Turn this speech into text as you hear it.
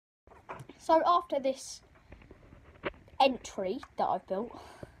So after this entry that I've built,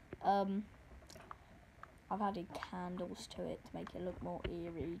 I've added candles to it to make it look more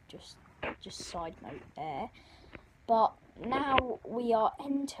eerie, just side note there. But now we are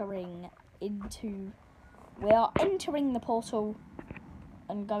entering the portal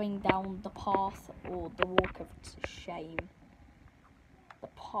and going down the path, or the walk of shame. The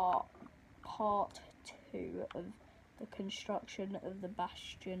part 2 of the construction of the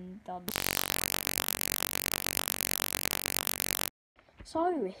bastion done.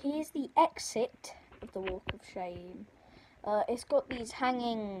 So here's the exit of the walk of shame. It's got these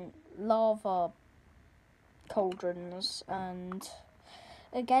hanging lava cauldrons, and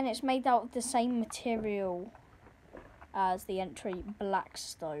again it's made out of the same material as the entry,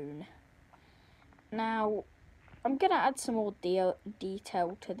 blackstone. Now I'm gonna add some more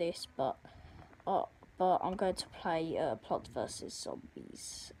detail to this, but I'm going to play Plants vs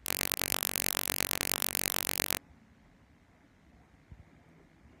Zombies.